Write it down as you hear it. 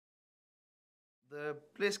The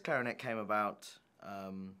Bliss Clarinet came about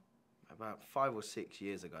 5 or 6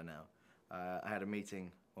 years ago now. I had a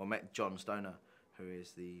meeting, or met John Stoner, who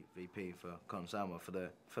is the VP for Consalmo,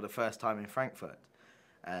 for the first time in Frankfurt.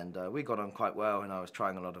 And we got on quite well, and I was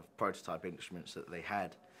trying a lot of prototype instruments that they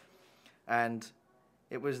had. And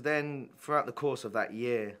it was then, throughout the course of that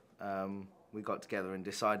year, we got together and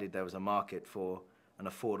decided there was a market for an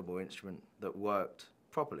affordable instrument that worked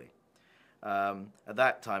properly. At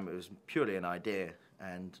that time it was purely an idea,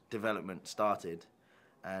 and development started,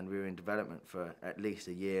 and we were in development for at least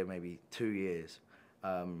a year, maybe 2 years,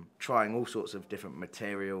 trying all sorts of different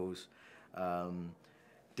materials,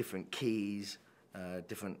 different keys,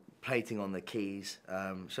 different plating on the keys.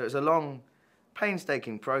 So it was a long,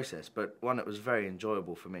 painstaking process, but one that was very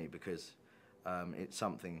enjoyable for me because it's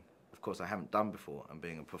something, of course, I haven't done before, and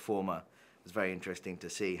being a performer, it was very interesting to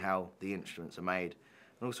see how the instruments are made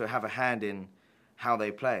and also have a hand in how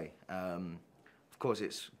they play. Of course,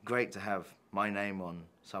 it's great to have my name on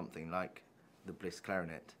something like the Bliss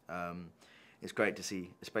Clarinet. It's great to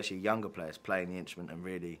see, especially younger players, playing the instrument and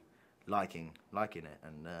really liking it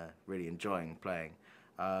and really enjoying playing.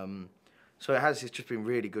 So it's just been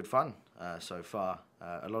really good fun so far.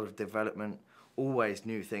 A lot of development, always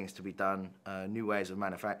new things to be done, new ways of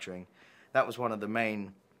manufacturing. That was one of the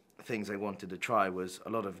main things I wanted to try, was a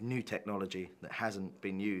lot of new technology that hasn't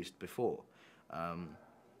been used before.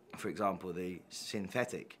 For example, the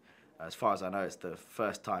synthetic, as far as I know, it's the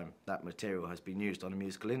first time that material has been used on a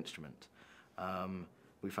musical instrument.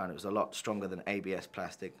 We found it was a lot stronger than ABS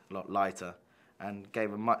plastic, a lot lighter, and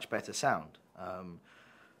gave a much better sound.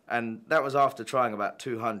 And that was after trying about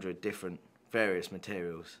 200 different various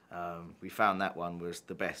materials. We found that one was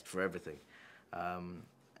the best for everything.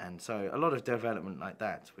 And so a lot of development like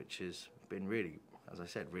that, which has been really, as I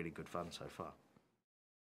said, really good fun so far.